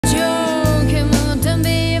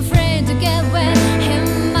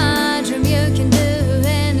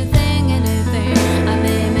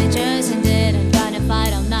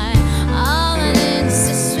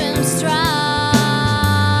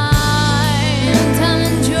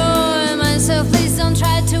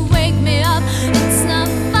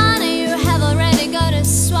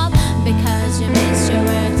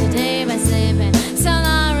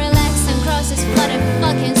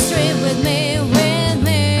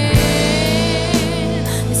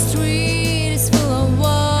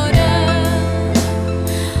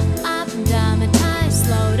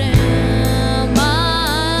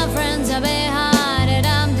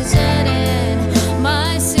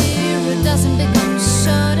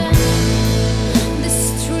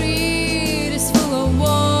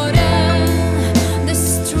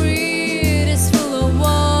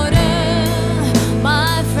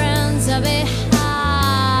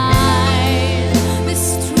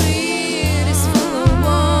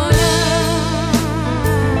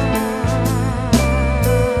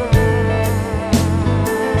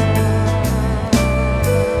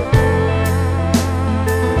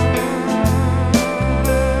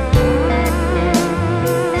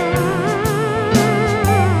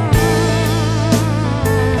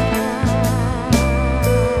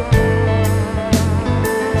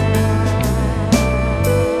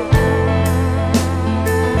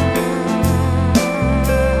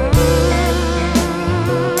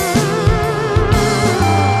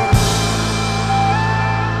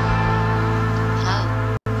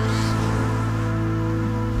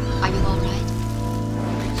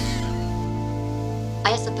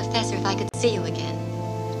see you again.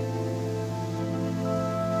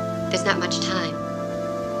 There's not much time.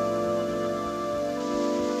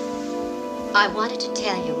 I wanted to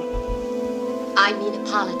tell you, I mean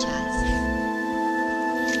apologize.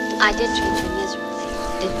 I did treat you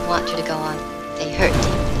miserably. Didn't want you to go on. They hurt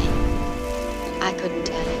deeply. I couldn't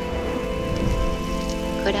tell you.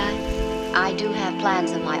 Could I? I do have plans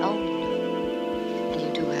of my own. And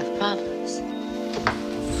you do have problems.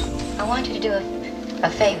 I want you to do a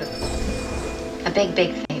favor. A big,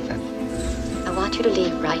 big favor. I want you to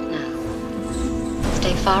leave right now.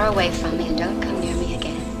 Stay far away from me and don't come near me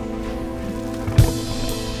again.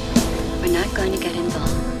 We're not going to get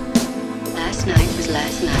involved. Last night was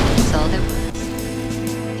last night. That's all there was.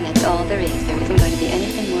 And that's all there is. There isn't going to be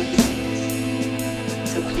anything more between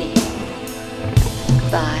us. So please,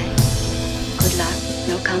 goodbye. Good luck.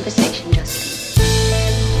 No conversation, just